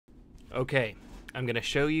Okay, I'm gonna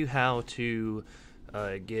show you how to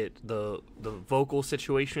get the vocal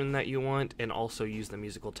situation that you want, and also use the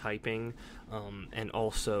musical typing, and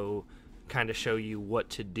also kind of show you what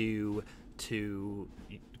to do to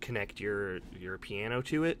connect your piano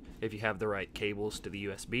to it if you have the right cables to the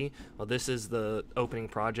USB. Well, this is the opening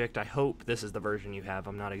project. I hope this is the version you have.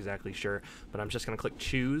 I'm not exactly sure, but I'm just gonna click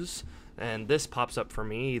choose, and this pops up for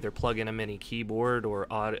me. Either plug in a mini keyboard or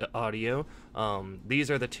audio. These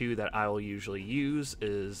are the two that I will usually use,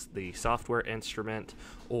 is the software instrument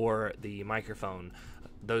or the microphone.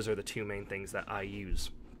 Those are the two main things that I use.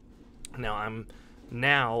 Now I'm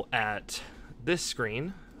at this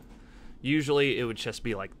screen. Usually it would just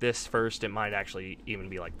be like this first. It might actually even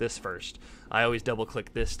be like this first. I always double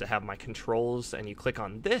click this to have my controls, and you click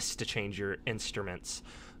on this to change your instruments.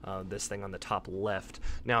 This thing on the top left.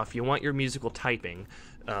 Now if you want your musical typing,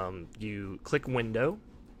 you click window,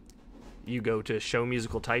 you go to show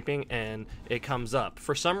musical typing, and it comes up.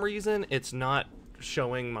 For some reason it's not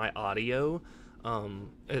showing my audio.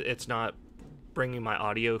 It's not bringing my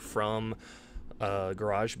audio from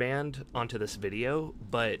Garageband onto this video,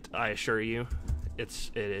 but I assure you it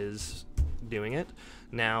is doing it.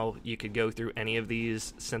 Now you could go through any of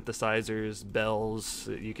these synthesizers, bells,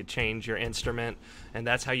 you could change your instrument, and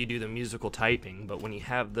that's how you do the musical typing. But when you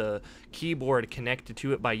have the keyboard connected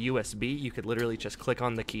to it by USB, you could literally just click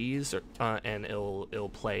on the keys, and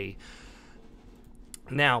it'll play.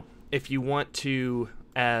 Now if you want to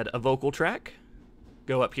add a vocal track,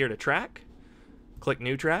 go up here to track, click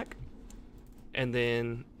new track, and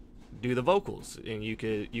then do the vocals. And you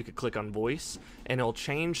could click on voice, and it'll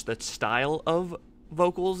change the style of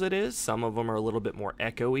vocals it is. Some of them are a little bit more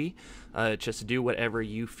echoey. Just do whatever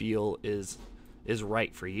you feel is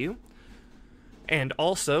right for you. And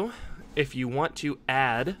also, if you want to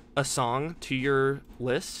add a song to your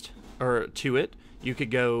list, or to it, you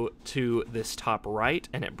could go to this top right,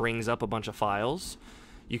 and it brings up a bunch of files.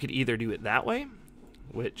 You could either do it that way,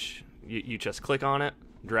 which you just click on it,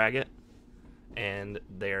 drag it, and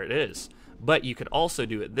there it is. But you could also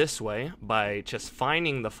do it this way by just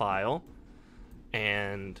finding the file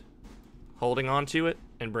and holding on to it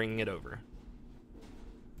and bringing it over.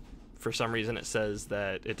 For some reason it says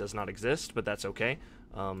that it does not exist, but that's okay.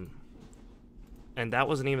 And that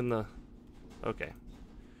wasn't even the... Okay,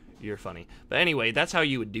 you're funny. But anyway, that's how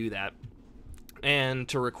you would do that. And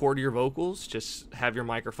to record your vocals, just have your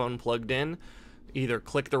microphone plugged in. Either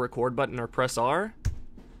click the record button or press R,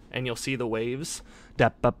 and you'll see the waves.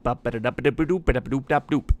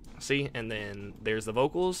 See, and then there's the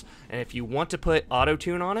vocals. And if you want to put auto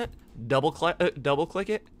tune on it, double click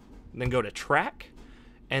it, then go to track,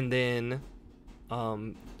 and then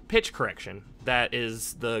pitch correction. That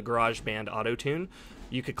is the GarageBand auto tune.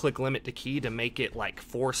 You could click limit to key to make it like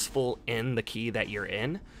forceful in the key that you're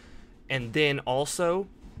in. And then also,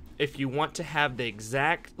 if you want to have the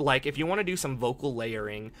exact, like if you want to do some vocal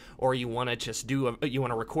layering, or you want to just you want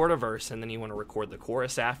to record a verse and then you want to record the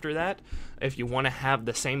chorus after that, if you want to have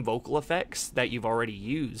the same vocal effects that you've already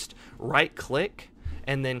used, right click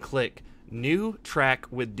and then click new track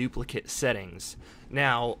with duplicate settings.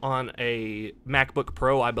 Now on a MacBook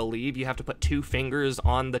Pro, I believe you have to put 2 fingers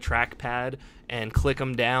on the trackpad and click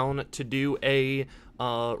them down to do a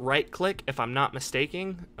right click, if I'm not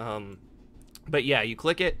mistaken. But yeah, you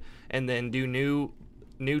click it and then do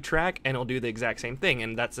new track, and it'll do the exact same thing.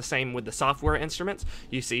 And that's the same with the software instruments.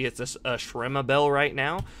 You see it's a Shrema bell right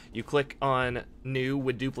now. You click on new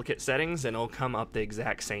with duplicate settings and it'll come up the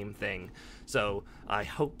exact same thing. So I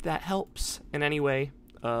hope that helps in any way.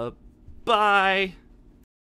 Bye!